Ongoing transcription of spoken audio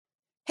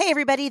Hey,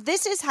 everybody,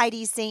 this is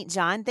Heidi St.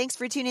 John. Thanks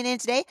for tuning in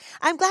today.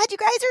 I'm glad you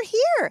guys are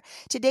here.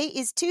 Today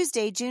is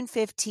Tuesday, June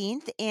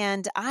 15th,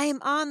 and I am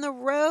on the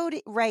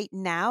road right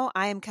now.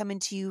 I am coming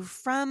to you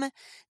from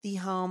the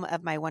home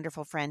of my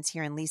wonderful friends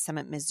here in Lee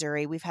Summit,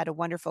 Missouri. We've had a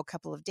wonderful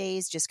couple of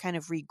days just kind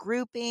of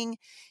regrouping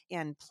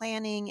and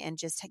planning and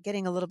just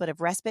getting a little bit of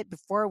respite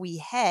before we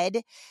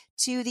head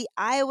to the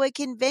Iowa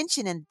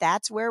Convention, and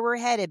that's where we're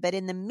headed. But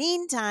in the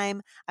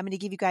meantime, I'm going to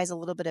give you guys a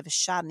little bit of a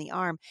shot in the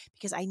arm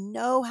because I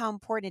know how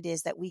important it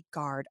is that we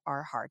guard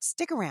our hearts.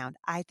 Stick around.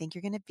 I think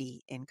you're going to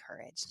be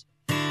encouraged.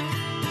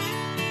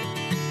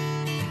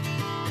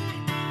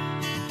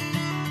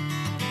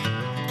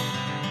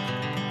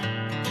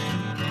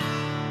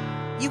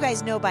 You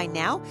guys know by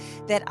now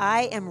that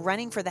I am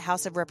running for the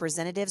House of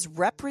Representatives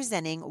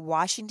representing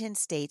Washington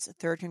State's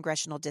 3rd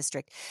Congressional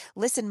District.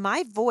 Listen,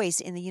 my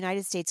voice in the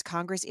United States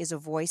Congress is a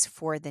voice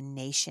for the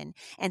nation.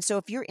 And so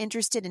if you're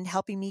interested in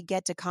helping me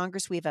get to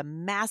Congress, we have a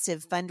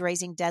massive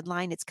fundraising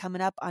deadline. It's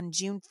coming up on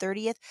June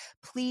 30th.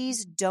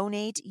 Please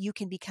donate. You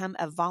can become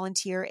a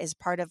volunteer as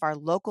part of our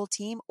local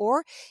team,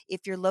 or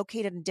if you're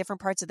located in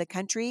different parts of the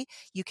country,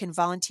 you can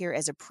volunteer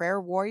as a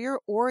prayer warrior,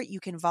 or you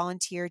can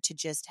volunteer to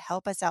just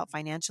help us out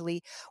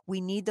financially.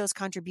 We need those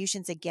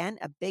contributions. Again,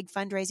 a big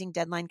fundraising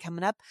deadline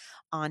coming up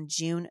on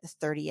June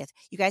 30th.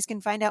 You guys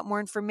can find out more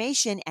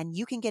information and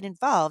you can get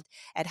involved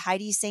at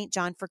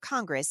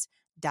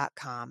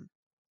HeidiSt.JohnForCongress.com.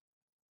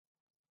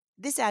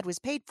 This ad was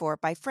paid for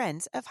by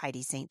friends of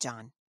Heidi St.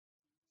 John.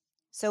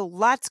 So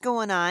lots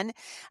going on.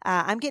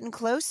 I'm getting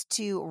close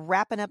to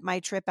wrapping up my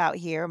trip out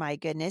here. My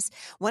goodness.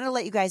 Want to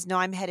let you guys know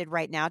I'm headed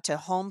right now to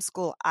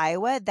Homeschool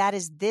Iowa. That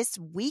is this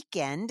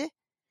weekend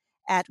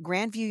at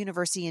Grandview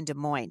University in Des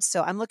Moines.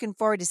 So I'm looking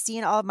forward to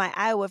seeing all of my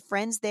Iowa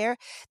friends there.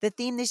 The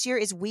theme this year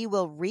is We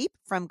Will Reap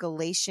from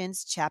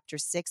Galatians chapter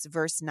 6,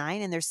 verse 9.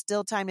 And there's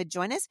still time to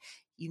join us.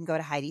 You can go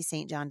to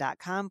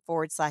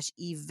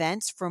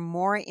HeidiSt.John.com/events for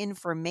more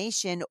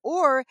information,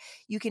 or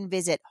you can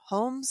visit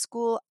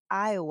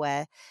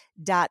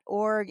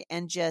homeschooliowa.org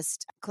and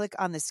just click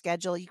on the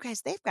schedule. You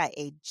guys, they've got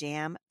a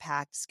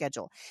jam-packed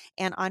schedule.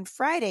 And on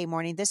Friday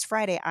morning, this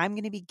Friday, I'm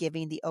going to be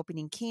giving the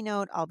opening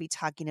keynote. I'll be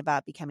talking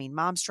about becoming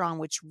Mom Strong,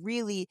 which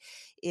really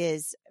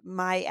is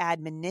my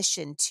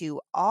admonition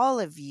to all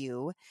of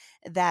you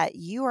that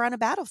you are on a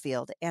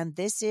battlefield and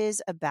this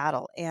is a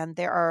battle and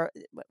there are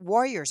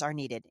warriors are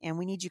needed and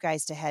we need you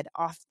guys to head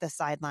off the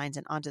sidelines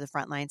and onto the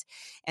front lines.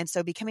 And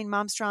so becoming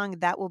Mom Strong,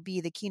 that will be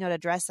the keynote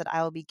address that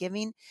I will be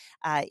giving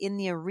in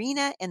the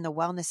arena in the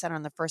Wellness Center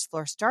on the first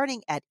floor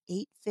starting at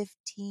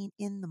 8:15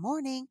 in the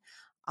morning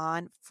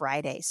on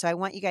Friday. So I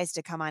want you guys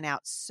to come on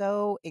out.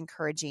 So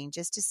encouraging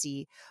just to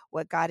see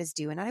what God is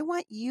doing. And I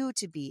want you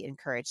to be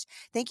encouraged.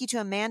 Thank you to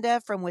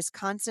Amanda from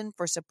Wisconsin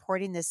for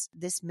supporting this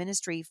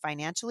ministry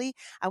financially.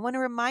 I want to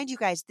remind you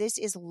guys, this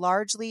is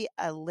largely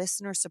a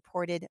listener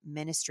supported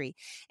ministry.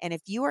 And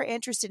if you are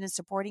interested in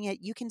supporting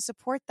it, you can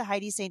support the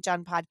Heidi St.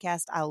 John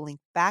podcast. I'll link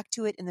back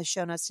to it in the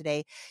show notes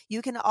today.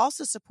 You can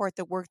also support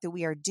the work that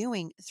we are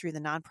doing through the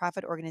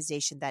nonprofit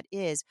organization that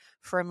is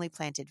Firmly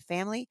Planted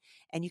Family.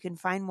 And you can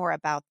find more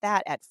about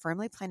that at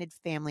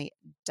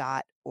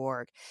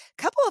firmlyplantedfamily.org.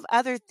 Couple of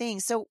other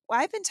things. So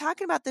I've been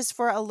talking about this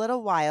for a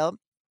little while.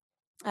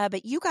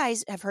 But you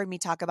guys have heard me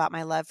talk about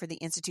my love for the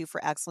Institute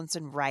for Excellence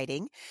in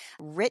Writing,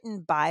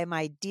 written by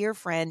my dear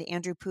friend,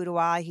 Andrew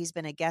Pudewa. He's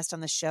been a guest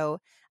on the show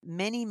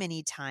many,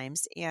 many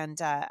times.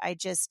 And I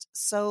just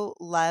so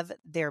love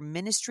their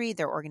ministry,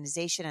 their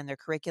organization, and their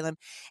curriculum.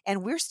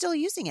 And we're still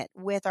using it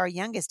with our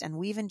youngest, and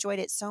we've enjoyed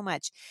it so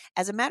much.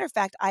 As a matter of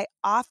fact, I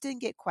often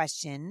get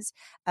questions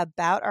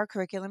about our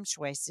curriculum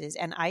choices,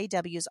 and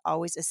IEW is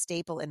always a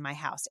staple in my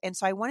house. And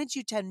so I wanted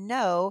you to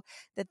know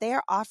that they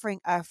are offering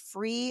a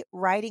free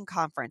writing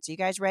conference. Are you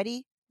guys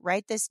ready?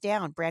 Write this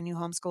down. Brand new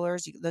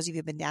homeschoolers, those of you who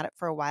have been at it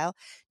for a while,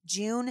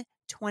 June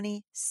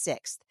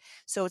 26th.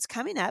 So it's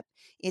coming up.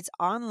 It's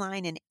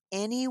online and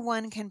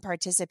anyone can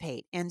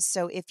participate. And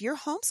so if you're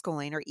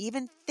homeschooling or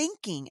even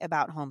thinking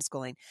about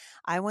homeschooling,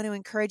 I want to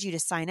encourage you to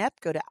sign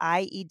up. Go to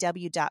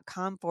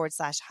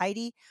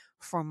IEW.com/Heidi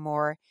for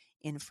more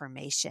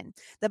information.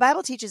 The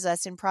Bible teaches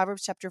us in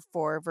Proverbs chapter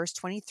 4, verse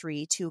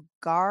 23, to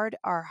guard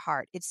our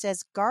heart. It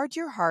says, guard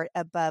your heart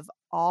above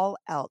all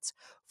else,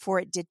 for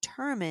it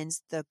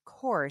determines the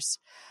course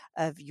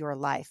of your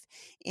life.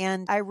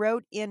 And I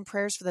wrote in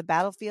Prayers for the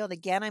Battlefield.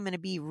 Again, I'm going to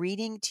be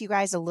reading to you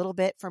guys a little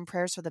bit from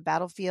Prayers for the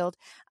Battlefield.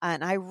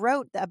 And I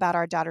wrote about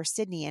our daughter,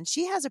 Sydney, and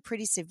she has a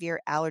pretty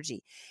severe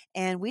allergy.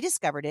 And we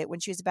discovered it when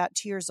she was about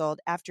 2 years old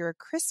after a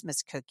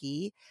Christmas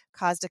cookie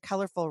caused a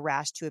colorful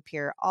rash to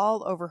appear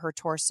all over her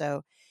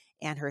torso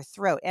and her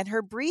throat. And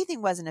her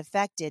breathing wasn't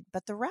affected,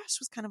 but the rash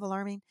was kind of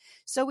alarming.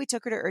 So we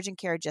took her to urgent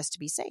care just to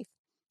be safe.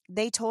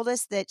 They told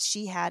us that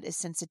she had a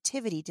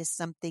sensitivity to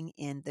something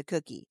in the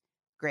cookie.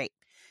 Great.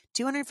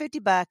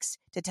 $250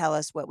 to tell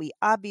us what we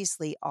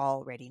obviously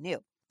already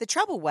knew. The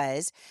trouble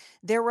was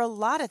there were a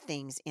lot of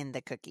things in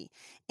the cookie,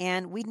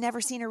 and we'd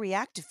never seen her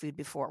react to food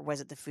before. Was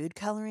it the food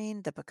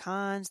coloring, the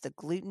pecans, the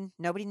gluten?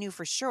 Nobody knew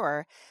for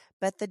sure,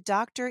 But the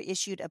doctor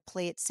issued a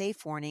play it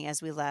safe warning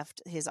as we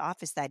left his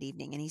office that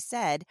evening, and he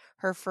said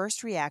her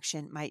first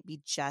reaction might be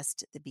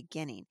just the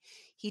beginning.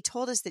 He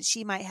told us that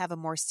she might have a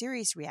more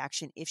serious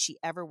reaction if she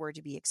ever were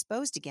to be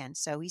exposed again.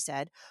 So he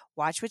said,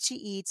 watch what she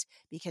eats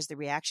because the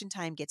reaction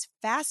time gets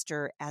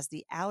faster as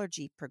the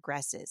allergy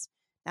progresses.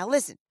 Now,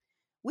 listen,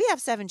 we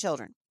have 7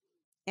 children.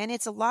 And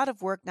it's a lot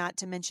of work, not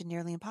to mention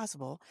nearly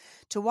impossible,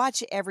 to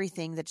watch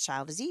everything that a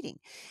child is eating.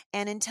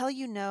 And until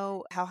you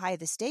know how high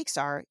the stakes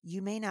are,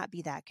 you may not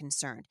be that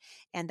concerned.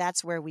 And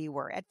that's where we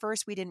were. At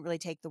first, we didn't really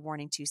take the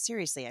warning too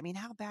seriously. I mean,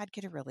 how bad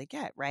could it really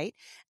get, right?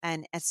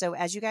 And so,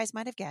 as you guys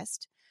might have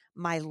guessed,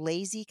 my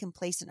lazy,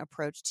 complacent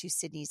approach to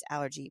Sydney's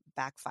allergy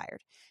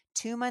backfired.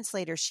 2 months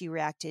later, she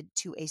reacted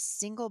to a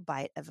single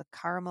bite of a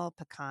caramel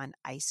pecan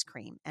ice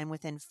cream. And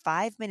within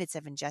 5 minutes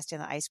of ingesting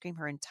the ice cream,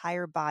 her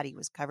entire body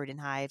was covered in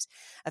hives.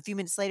 A few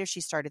minutes later, she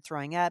started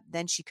throwing up.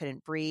 Then she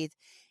couldn't breathe.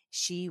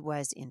 She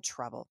was in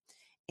trouble.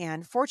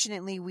 And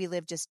fortunately, we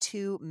lived just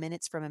 2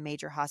 minutes from a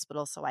major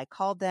hospital. So I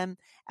called them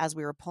as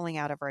we were pulling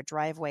out of our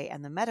driveway,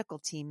 and the medical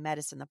team met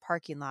us in the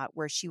parking lot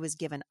where she was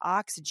given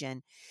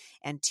oxygen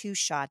and 2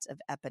 shots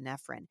of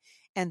epinephrine.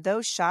 And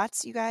those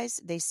shots, you guys,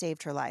 they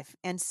saved her life.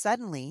 And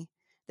suddenly,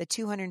 the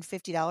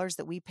 $250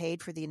 that we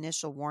paid for the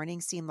initial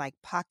warning seemed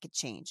like pocket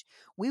change.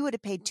 We would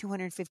have paid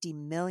 $250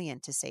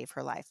 million to save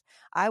her life.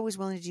 I was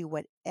willing to do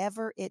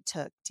whatever it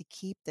took to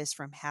keep this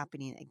from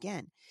happening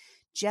again.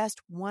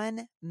 Just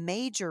one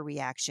major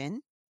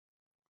reaction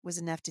was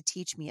enough to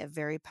teach me a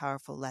very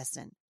powerful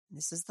lesson.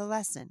 This is the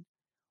lesson.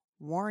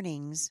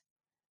 Warnings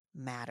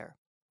matter.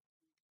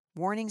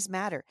 Warnings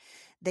matter.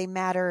 They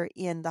matter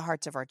in the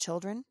hearts of our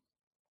children.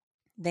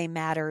 They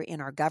matter in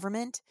our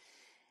government.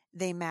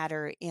 They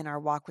matter in our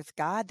walk with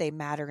God. They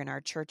matter in our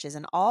churches.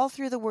 And all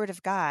through the Word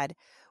of God,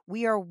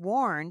 we are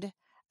warned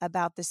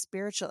about the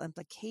spiritual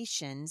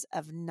implications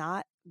of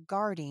not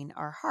guarding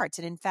our hearts.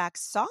 And in fact,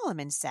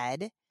 Solomon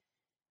said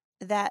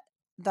that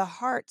the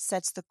heart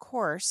sets the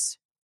course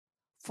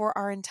for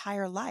our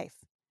entire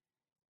life.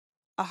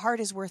 A heart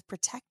is worth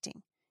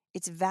protecting.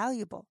 It's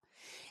valuable.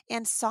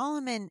 And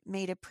Solomon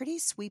made a pretty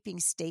sweeping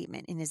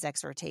statement in his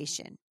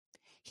exhortation.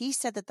 He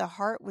said that the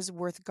heart was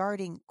worth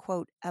guarding,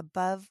 quote,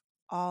 above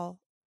all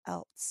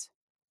else.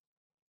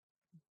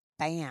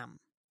 Bam.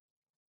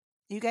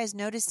 You guys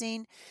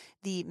noticing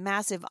the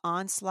massive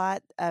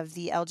onslaught of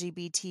the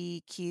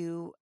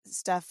LGBTQ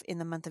stuff in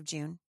the month of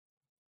June?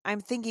 I'm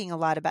thinking a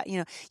lot about,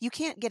 you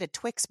can't get a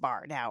Twix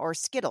bar now or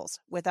Skittles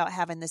without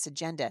having this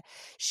agenda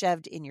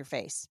shoved in your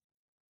face.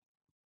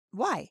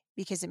 Why?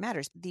 Because it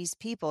matters. These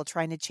people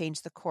trying to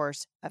change the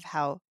course of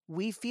how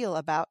we feel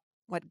about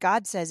what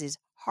God says is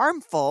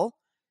harmful,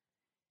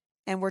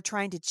 and we're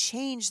trying to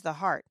change the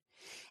heart.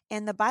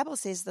 And the Bible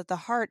says that the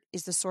heart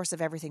is the source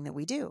of everything that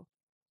we do.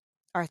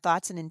 Our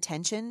thoughts and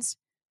intentions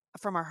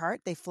from our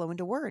heart, they flow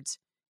into words,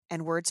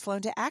 and words flow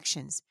into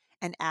actions,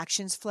 and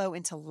actions flow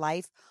into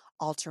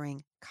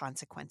life-altering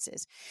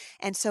consequences.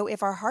 And so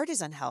if our heart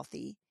is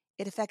unhealthy,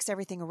 it affects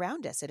everything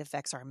around us. It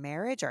affects our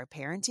marriage, our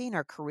parenting,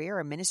 our career,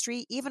 our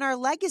ministry, even our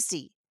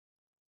legacy.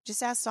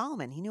 Just ask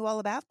Solomon. He knew all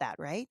about that,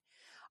 right?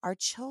 Our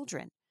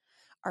children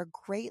are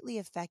greatly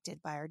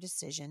affected by our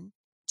decision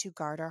to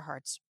guard our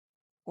hearts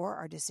or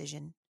our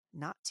decision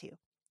not to.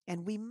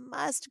 And we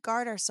must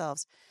guard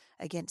ourselves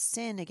against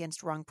sin,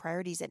 against wrong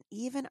priorities, and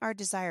even our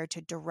desire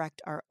to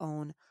direct our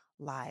own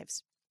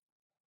lives.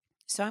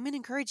 So I'm going to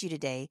encourage you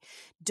today,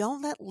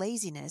 don't let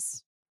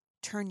laziness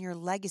turn your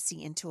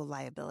legacy into a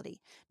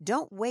liability.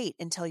 Don't wait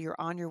until you're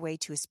on your way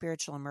to a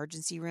spiritual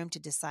emergency room to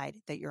decide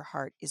that your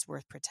heart is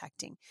worth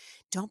protecting.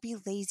 Don't be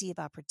lazy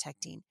about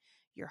protecting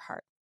your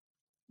heart.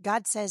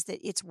 God says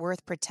that it's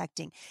worth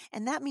protecting,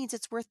 and that means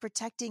it's worth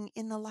protecting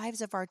in the lives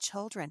of our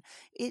children.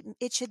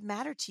 It should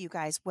matter to you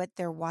guys what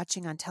they're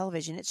watching on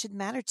television. It should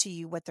matter to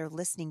you what they're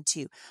listening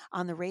to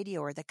on the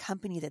radio or the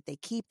company that they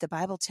keep. The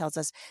Bible tells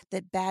us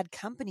that bad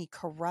company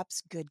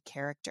corrupts good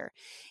character.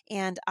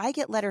 And I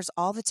get letters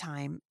all the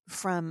time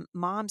from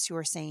moms who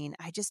are saying,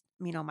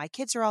 my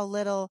kids are all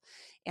little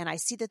and I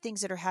see the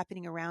things that are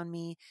happening around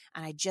me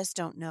and I just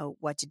don't know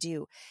what to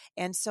do.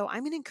 And so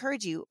I'm going to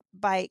encourage you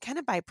by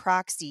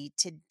proxy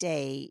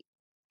today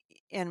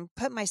and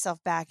put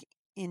myself back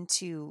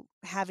into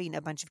having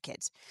a bunch of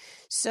kids.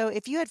 So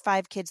if you had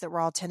 5 kids that were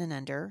all 10 and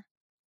under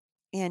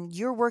and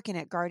you're working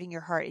at guarding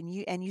your heart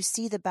and you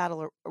see the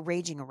battle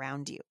raging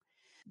around you,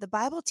 the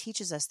Bible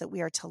teaches us that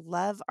we are to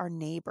love our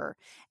neighbor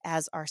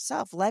as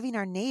ourselves. Loving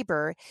our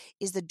neighbor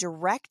is the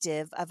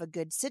directive of a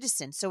good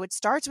citizen. So it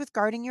starts with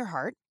guarding your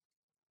heart.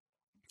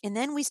 And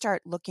then we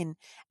start looking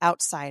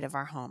outside of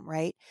our home,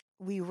 right?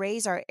 We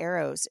raise our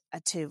arrows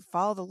to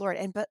follow the Lord.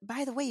 But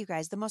by the way, you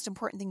guys, the most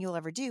important thing you'll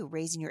ever do,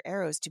 raising your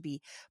arrows to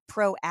be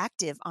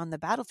proactive on the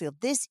battlefield.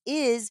 This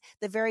is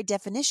the very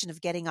definition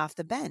of getting off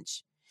the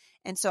bench.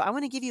 And so I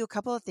want to give you a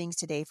couple of things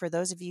today for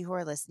those of you who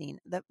are listening.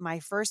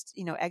 My first,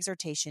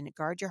 exhortation,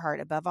 guard your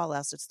heart above all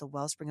else. It's the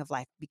wellspring of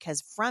life,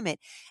 because from it,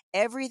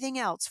 everything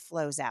else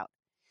flows out.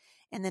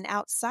 And then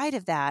outside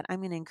of that, I'm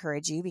going to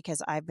encourage you,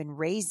 because I've been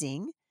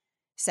raising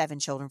 7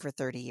 children for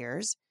 30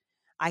 years.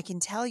 I can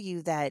tell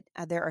you that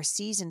there are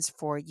seasons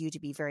for you to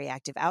be very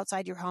active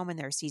outside your home, and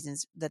there are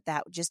seasons that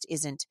just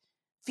isn't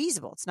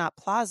feasible. It's not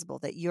plausible,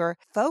 that your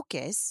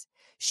focus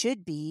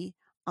should be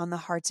on the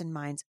hearts and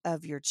minds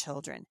of your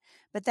children.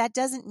 But that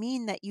doesn't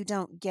mean that you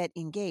don't get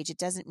engaged. It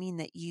doesn't mean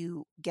that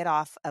you get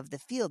off of the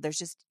field.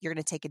 You're going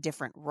to take a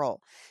different role.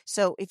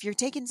 So if you're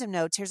taking some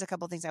notes, here's a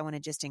couple of things I want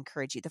to just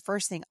encourage you. The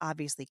first thing,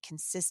 obviously,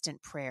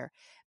 consistent prayer.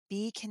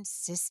 Be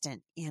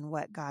consistent in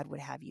what God would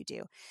have you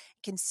do.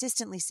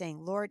 Consistently saying,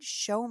 Lord,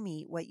 show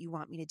me what you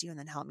want me to do and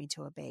then help me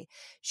to obey.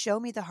 Show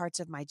me the hearts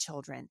of my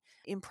children.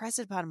 Impress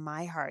it upon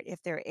my heart if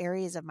there are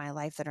areas of my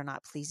life that are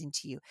not pleasing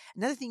to you.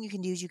 Another thing you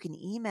can do is you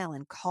can email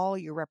and call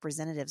your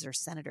representatives or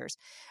senators.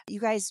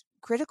 You guys,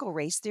 critical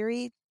race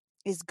theory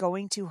is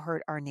going to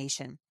hurt our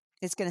nation.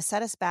 It's going to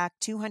set us back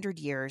 200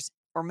 years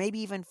or maybe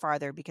even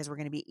farther, because we're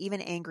going to be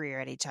even angrier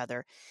at each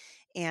other.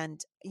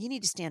 And you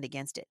need to stand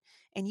against it.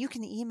 And you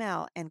can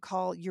email and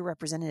call your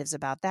representatives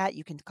about that.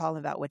 You can call them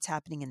about what's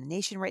happening in the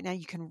nation right now.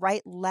 You can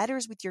write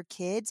letters with your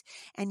kids,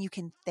 and you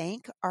can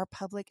thank our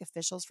public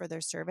officials for their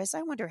service.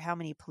 I wonder how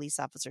many police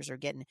officers are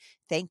getting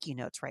thank you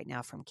notes right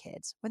now from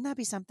kids. Wouldn't that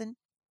be something?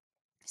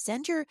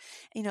 Sit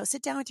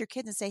down with your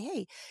kids and say,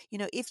 hey,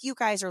 if you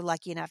guys are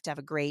lucky enough to have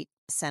a great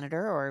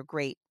senator or a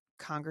great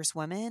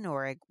congresswoman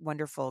or a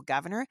wonderful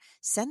governor,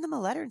 send them a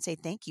letter and say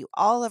thank you.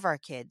 All of our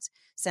kids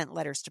sent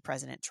letters to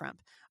President Trump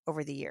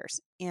over the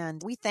years,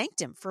 and we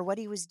thanked him for what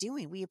he was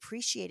doing. We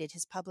appreciated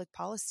his public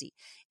policy.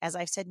 As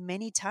I've said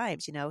many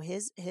times,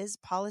 his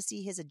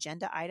policy, his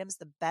agenda items,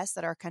 the best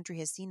that our country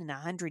has seen in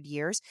 100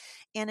 years.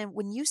 And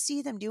when you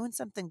see them doing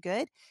something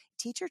good,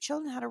 teach your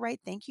children how to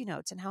write thank you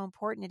notes and how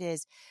important it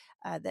is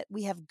that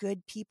we have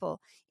good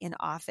people in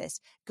office.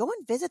 Go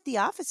and visit the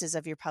offices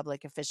of your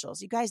public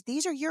officials. You guys,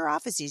 these are your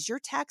offices. Your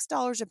tax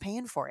dollars are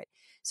paying for it.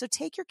 So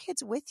take your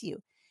kids with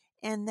you,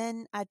 and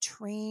then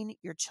train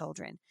your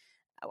children.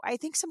 I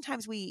think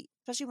sometimes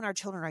especially when our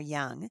children are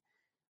young,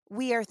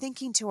 we are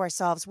thinking to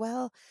ourselves,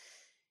 well,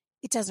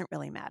 it doesn't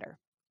really matter,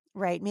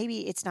 right?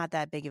 Maybe it's not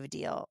that big of a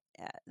deal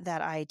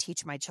that I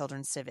teach my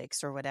children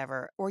civics or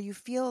whatever, or you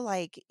feel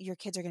like your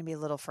kids are going to be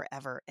little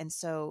forever. And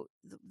so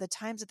the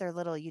times that they're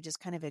little, you just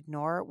kind of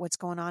ignore what's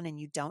going on and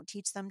you don't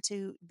teach them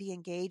to be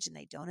engaged and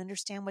they don't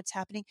understand what's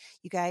happening.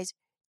 You guys,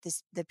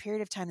 the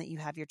period of time that you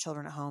have your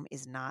children at home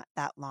is not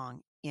that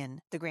long in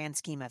the grand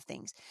scheme of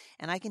things.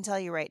 And I can tell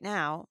you right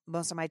now,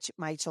 most of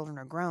my children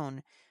are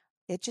grown.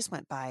 It just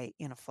went by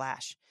in a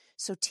flash.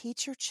 So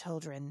teach your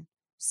children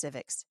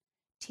civics.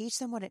 Teach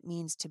them what it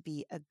means to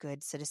be a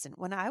good citizen.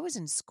 When I was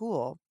in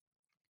school,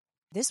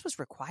 this was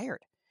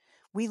required.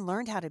 We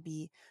learned how to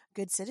be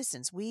good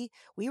citizens. We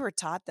were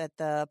taught that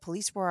the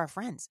police were our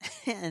friends,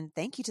 and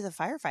thank you to the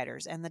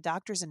firefighters and the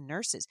doctors and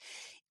nurses.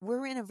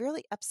 We're in a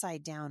really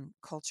upside down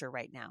culture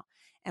right now,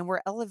 and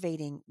we're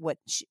elevating what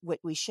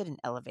we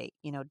shouldn't elevate.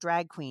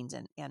 Drag queens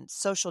and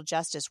social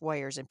justice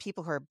warriors and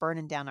people who are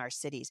burning down our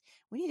cities.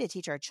 We need to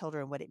teach our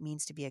children what it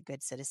means to be a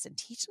good citizen.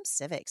 Teach them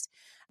civics.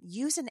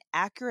 Use an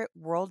accurate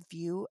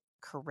worldview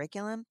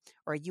curriculum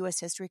or a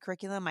U.S. history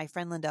curriculum. My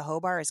friend Linda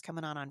Hobar is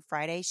coming on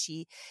Friday.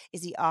 She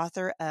is the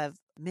author of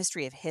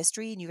Mystery of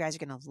History, and you guys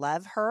are going to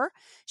love her.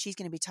 She's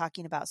going to be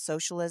talking about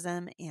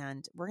socialism,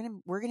 and we're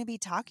going to be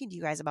talking to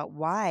you guys about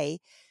why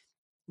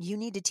you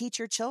need to teach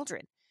your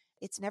children.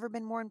 It's never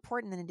been more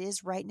important than it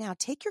is right now.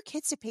 Take your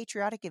kids to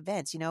patriotic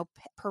events,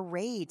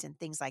 parades and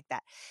things like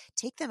that.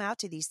 Take them out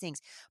to these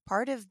things.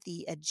 Part of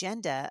the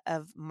agenda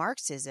of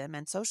Marxism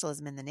and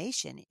socialism in the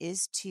nation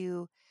is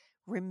to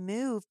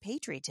remove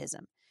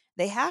patriotism.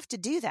 They have to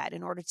do that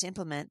in order to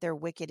implement their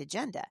wicked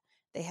agenda.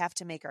 They have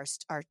to make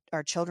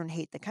our children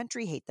hate the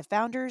country, hate the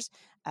founders,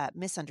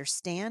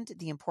 misunderstand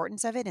the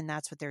importance of it, and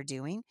that's what they're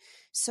doing.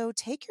 So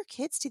take your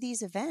kids to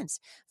these events.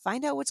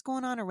 Find out what's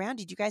going on around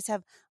you. Do you guys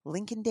have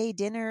Lincoln Day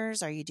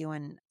dinners? Are you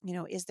doing,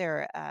 is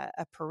there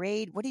a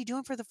parade? What are you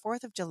doing for the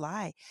 4th of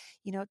July?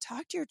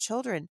 Talk to your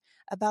children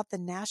about the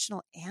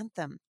national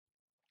anthem.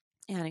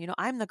 And,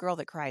 I'm the girl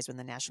that cries when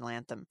the national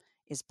anthem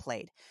is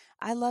played.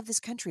 I love this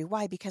country.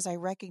 Why? Because I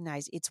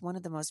recognize it's one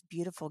of the most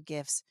beautiful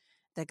gifts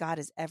that God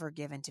has ever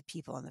given to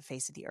people on the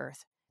face of the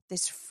earth.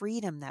 This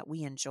freedom that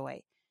we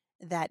enjoy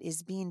that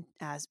is being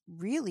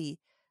really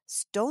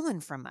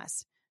stolen from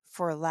us,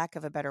 for lack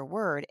of a better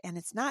word. And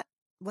it's not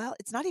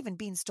even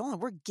being stolen.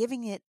 We're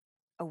giving it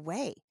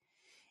away.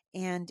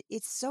 And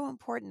it's so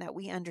important that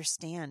we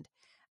understand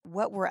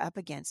what we're up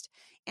against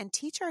and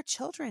teach our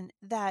children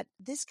that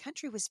this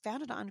country was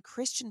founded on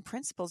Christian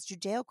principles,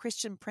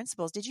 Judeo-Christian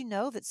principles. Did you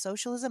know that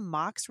socialism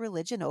mocks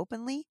religion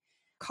openly?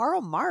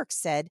 Karl Marx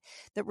said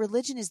that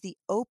religion is the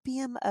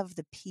opium of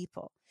the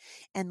people.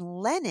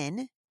 And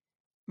Lenin,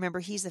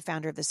 remember, he's the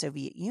founder of the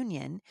Soviet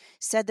Union,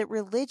 said that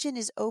religion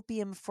is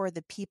opium for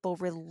the people.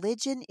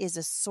 Religion is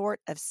a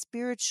sort of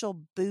spiritual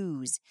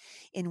booze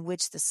in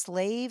which the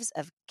slaves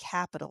of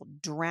capital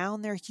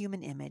drown their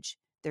human image,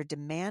 their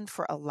demand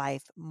for a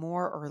life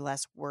more or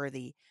less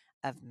worthy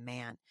of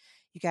man.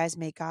 You guys,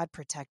 may God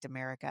protect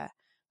America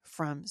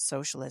from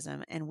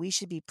socialism. And we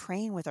should be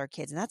praying with our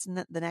kids. And that's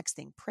the next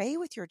thing. Pray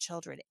with your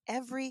children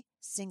every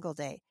single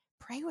day.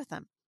 pray with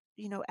them.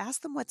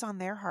 Ask them what's on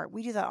their heart.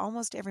 We do that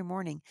almost every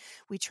morning.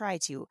 We try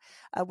to.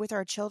 With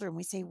our children,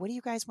 we say, what do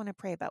you guys want to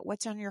pray about?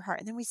 What's on your heart?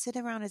 And then we sit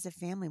around as a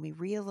family. We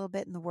read a little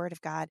bit in the Word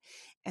of God,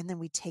 and then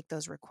we take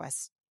those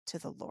requests to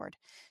the Lord.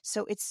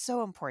 So it's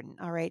so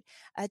important. All right.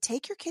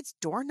 Take your kids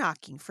door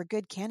knocking for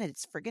good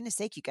candidates. For goodness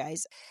sake, you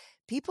guys.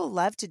 People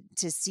love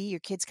to see your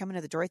kids coming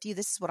to the door with you.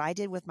 This is what I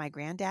did with my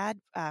granddad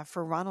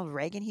for Ronald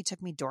Reagan. He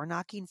took me door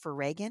knocking for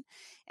Reagan,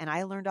 and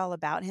I learned all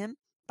about him.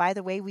 By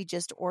the way, we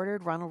just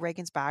ordered Ronald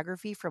Reagan's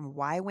biography from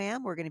YWAM.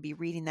 We're going to be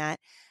reading that.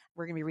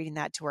 We're going to be reading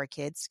that to our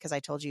kids because I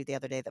told you the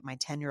other day that my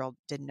 10-year-old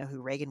didn't know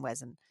who Reagan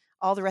was. And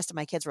all the rest of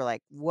my kids were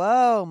like,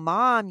 whoa,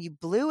 Mom, you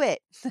blew it.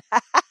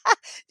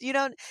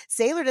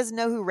 Sailor doesn't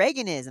know who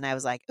Reagan is. And I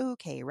was like,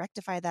 okay,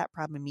 rectify that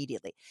problem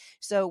immediately.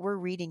 So we're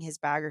reading his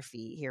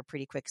biography here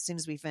pretty quick. As soon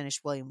as we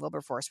finish William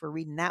Wilberforce, we're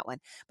reading that one.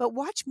 But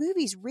watch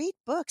movies, read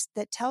books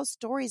that tell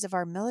stories of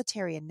our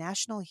military and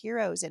national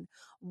heroes and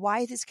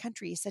why this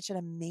country is such an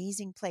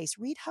amazing place.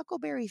 Read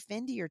Huckleberry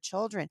Finn to your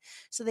children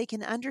so they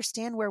can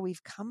understand where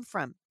we've come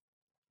from.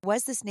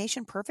 Was this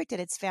nation perfect at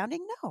its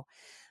founding? No.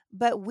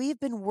 But we've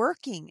been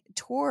working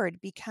toward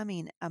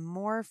becoming a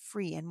more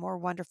free and more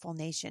wonderful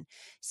nation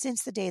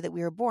since the day that we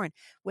were born.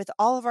 With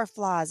all of our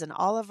flaws and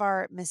all of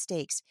our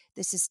mistakes,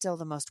 this is still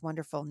the most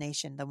wonderful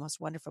nation, the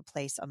most wonderful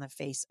place on the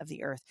face of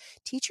the earth.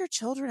 Teach your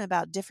children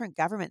about different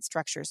government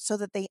structures so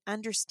that they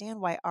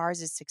understand why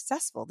ours is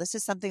successful. This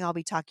is something I'll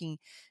be talking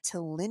to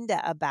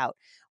Linda about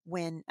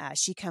when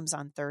she comes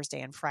on Thursday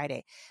and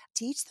Friday.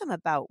 Teach them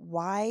about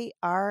why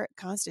our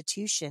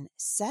Constitution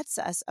sets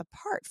us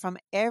apart from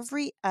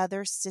every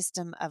other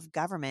system of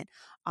government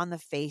on the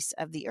face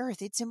of the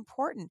earth. It's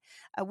important.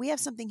 We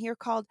have something here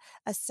called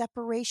a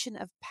separation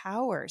of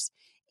powers,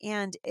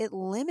 and it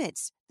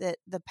limits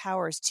the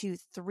powers to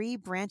 3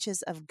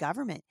 branches of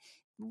government.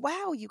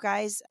 Wow, you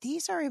guys,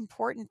 these are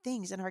important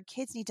things, and our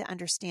kids need to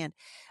understand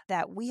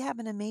that we have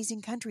an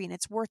amazing country and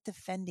it's worth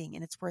defending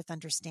and it's worth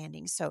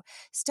understanding. So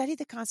study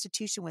the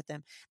Constitution with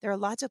them. There are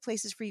lots of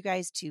places for you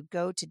guys to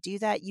go to do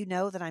that. You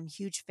know that I'm a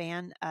huge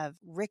fan of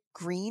Rick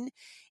Green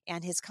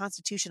and his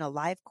Constitution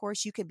Alive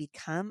course. You can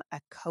become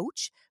a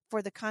coach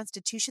for the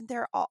Constitution.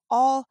 There are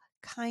all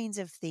kinds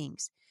of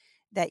things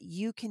that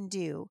you can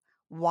do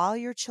while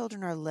your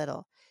children are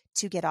little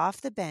to get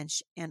off the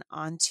bench and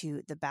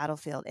onto the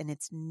battlefield. And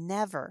it's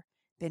never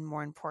been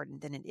more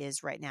important than it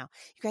is right now.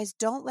 You guys,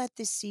 don't let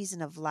this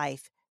season of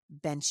life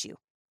bench you.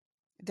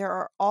 There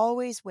are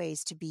always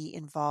ways to be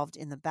involved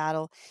in the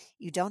battle.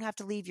 You don't have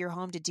to leave your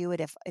home to do it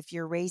if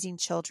you're raising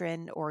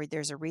children or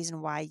there's a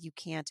reason why you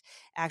can't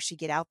actually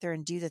get out there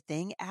and do the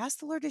thing. Ask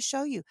the Lord to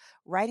show you.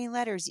 Writing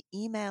letters,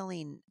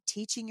 emailing,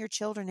 teaching your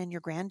children and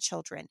your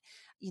grandchildren,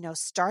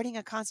 starting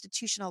a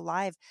Constitution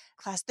Alive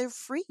class. They're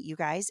free, you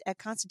guys, at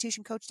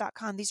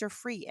constitutioncoach.com. These are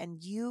free,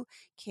 and you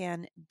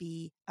can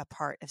be a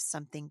part of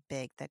something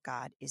big that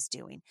God is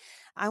doing.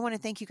 I want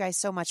to thank you guys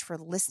so much for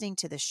listening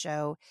to the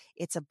show.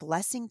 It's a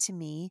blessing to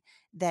me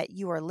that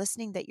you are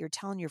listening, that you're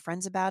telling your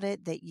friends about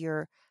it, that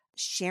you're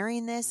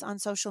sharing this on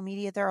social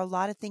media. There are a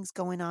lot of things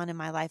going on in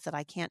my life that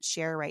I can't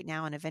share right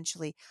now. And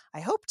eventually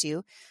I hope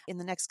to, in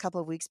the next couple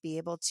of weeks, be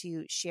able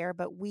to share,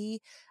 but we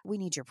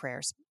need your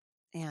prayers.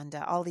 And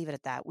I'll leave it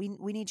at that. We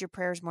need your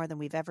prayers more than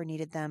we've ever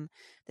needed them.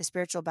 The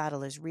spiritual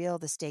battle is real.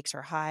 The stakes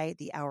are high.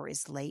 The hour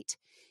is late.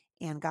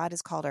 And God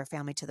has called our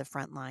family to the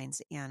front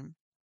lines. And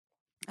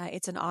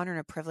it's an honor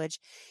and a privilege.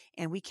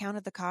 And we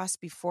counted the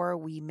cost before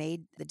we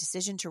made the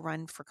decision to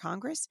run for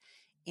Congress.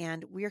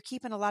 And we are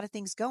keeping a lot of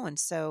things going.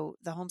 So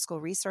the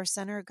Homeschool Resource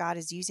Center, God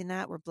is using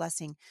that. We're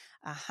blessing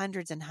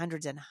hundreds and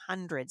hundreds and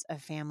hundreds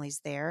of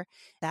families there.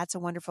 That's a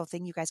wonderful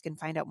thing. You guys can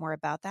find out more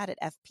about that at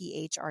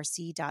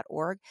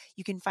fphrc.org.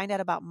 You can find out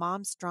about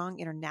Mom Strong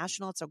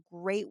International. It's a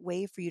great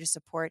way for you to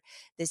support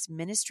this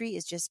ministry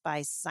is just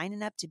by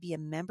signing up to be a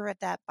member of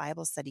that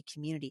Bible study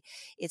community.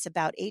 It's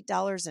about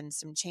 $8 and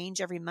some change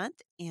every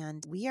month.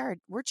 And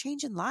we're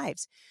changing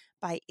lives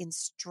by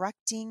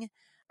instructing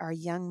our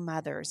young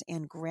mothers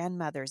and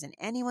grandmothers and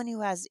anyone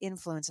who has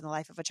influence in the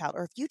life of a child.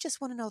 Or if you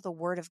just want to know the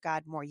Word of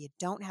God more, you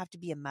don't have to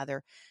be a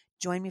mother.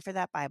 Join me for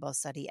that Bible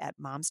study at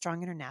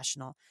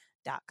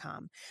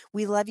momstronginternational.com.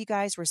 We love you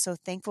guys. We're so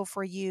thankful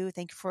for you.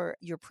 Thank you for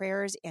your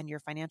prayers and your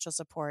financial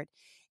support.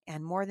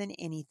 And more than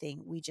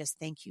anything, we just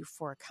thank you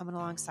for coming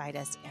alongside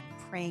us and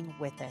praying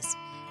with us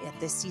at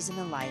this season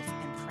in life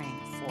and praying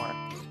for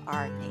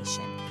our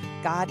nation.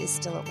 God is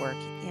still at work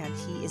and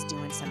He is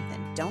doing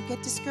something. Don't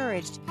get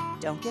discouraged.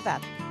 Don't give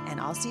up. And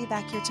I'll see you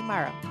back here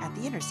tomorrow at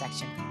the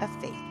intersection of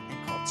faith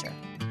and culture.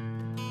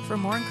 For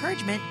more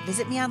encouragement,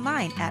 visit me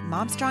online at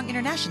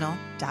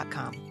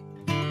momstronginternational.com.